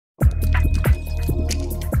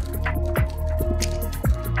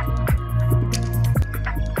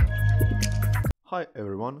Hi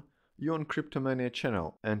everyone, you're on Cryptomania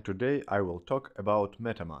channel and today I will talk about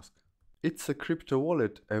Metamask. It's a crypto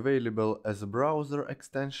wallet available as a browser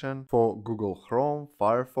extension for Google Chrome,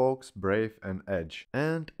 Firefox, Brave and Edge,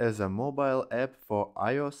 and as a mobile app for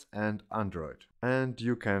iOS and Android. And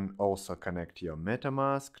you can also connect your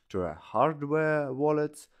Metamask to a hardware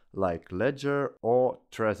wallets like Ledger or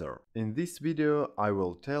Trezor. In this video I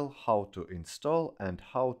will tell how to install and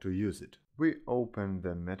how to use it. We open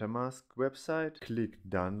the Metamask website, click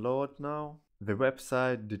download now. The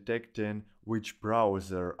website detecting which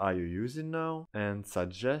browser are you using now and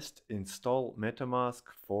suggest install Metamask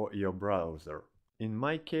for your browser. In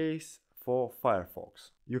my case, for Firefox.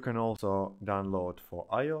 You can also download for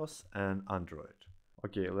iOS and Android.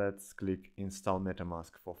 Okay, let's click install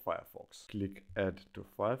Metamask for Firefox. Click add to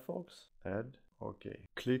Firefox, add. Okay,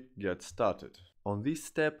 click get started. On this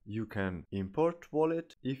step you can import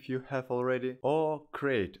wallet if you have already or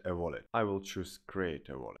create a wallet. I will choose create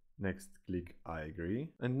a wallet. Next click I agree.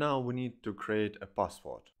 And now we need to create a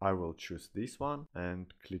password. I will choose this one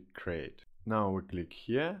and click create. Now we click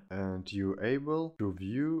here and you're able to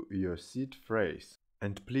view your seed phrase.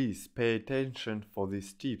 And please pay attention for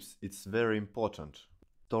these tips, it's very important.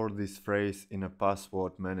 Store this phrase in a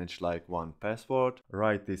password managed like 1Password.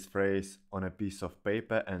 Write this phrase on a piece of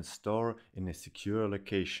paper and store in a secure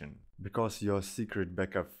location. Because your secret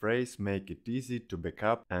backup phrase make it easy to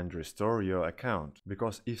backup and restore your account.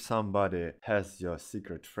 Because if somebody has your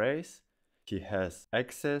secret phrase, he has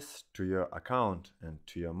access to your account and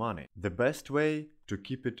to your money. The best way to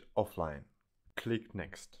keep it offline. Click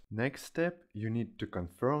next. Next step, you need to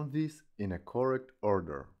confirm this in a correct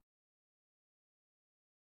order.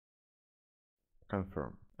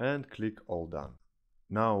 Confirm and click all done.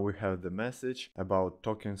 Now we have the message about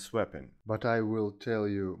token swapping, but I will tell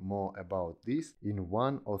you more about this in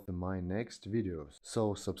one of my next videos.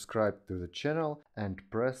 So subscribe to the channel and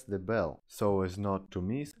press the bell so as not to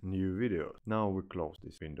miss new videos. Now we close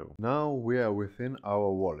this window. Now we are within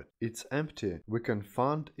our wallet. It's empty. We can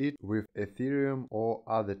fund it with Ethereum or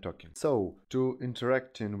other tokens. So to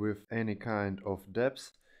interacting with any kind of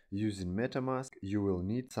dApps using Metamask, you will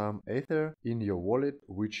need some Ether in your wallet,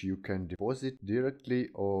 which you can deposit directly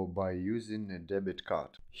or by using a debit card.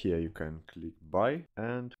 Here you can click buy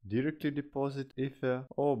and directly deposit Ether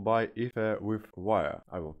or buy Ether with wire.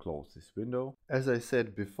 I will close this window. As I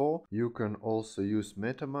said before, you can also use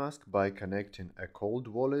Metamask by connecting a cold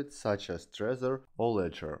wallet such as Trezor or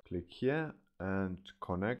Ledger. Click here and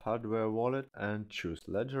connect hardware wallet and choose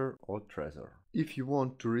Ledger or Trezor. If you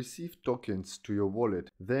want to receive tokens to your wallet,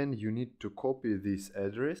 then you need to copy this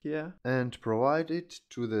address here and provide it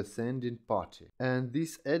to the sending party. And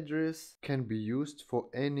this address can be used for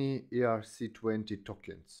any ERC20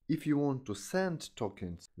 tokens. If you want to send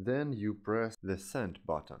tokens, then you press the send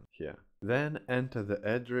button here. Then enter the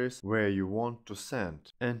address where you want to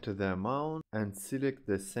send, enter the amount and select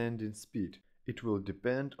the sending speed. It will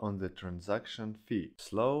depend on the transaction fee,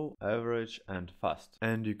 slow, average and fast.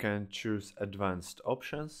 And you can choose advanced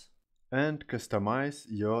options and customize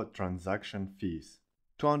your transaction fees.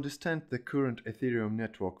 To understand the current Ethereum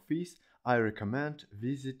network fees, I recommend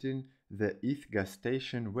visiting the ETH gas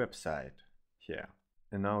station website here.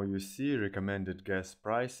 And now you see recommended gas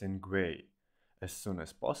price in gray. As soon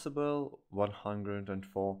as possible,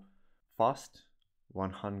 104, fast,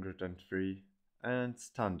 103 and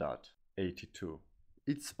standard. 82.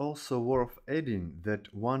 It's also worth adding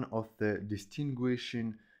that one of the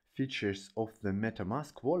distinguishing features of the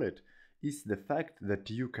Metamask wallet is the fact that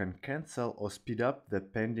you can cancel or speed up the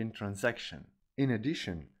pending transaction. In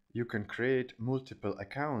addition, you can create multiple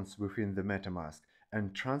accounts within the Metamask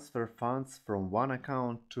and transfer funds from one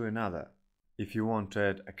account to another. If you want to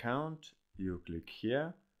add account, you click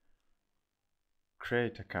here,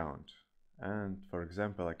 create account, and for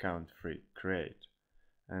example account 3, create.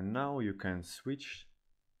 And now you can switch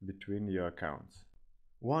between your accounts.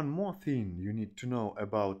 One more thing you need to know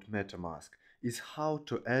about Metamask is how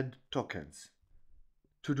to add tokens.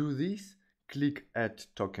 To do this, click Add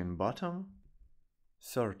Token button,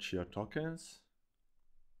 search your tokens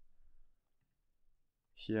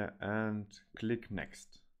here and click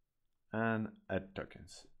Next and Add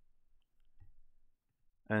Tokens.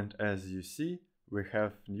 And as you see, we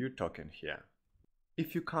have new token here.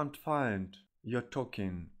 If you can't find your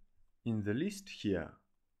token in the list here,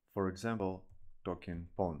 for example, token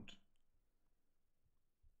pond.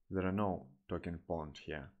 There are no token pond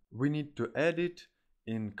here. We need to add it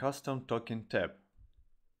in custom token tab.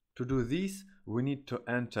 To do this, we need to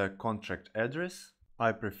enter contract address.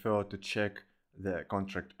 I prefer to check the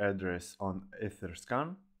contract address on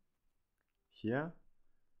Etherscan. Here,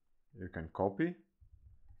 you can copy,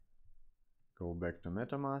 Go back to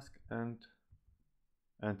Metamask and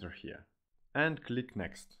enter here. And click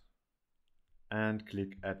Next. And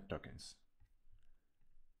click Add Tokens.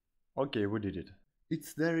 Okay, we did it.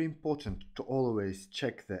 It's very important to always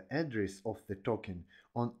check the address of the token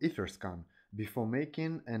on Etherscan before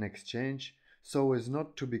making an exchange so as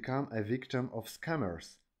not to become a victim of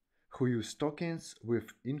scammers who use tokens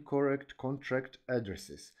with incorrect contract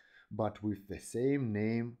addresses but with the same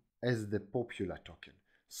name as the popular token.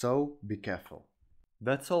 So be careful.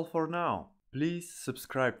 That's all for now. Please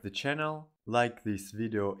subscribe the channel, like this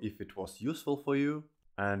video if it was useful for you,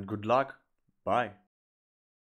 and good luck. Bye.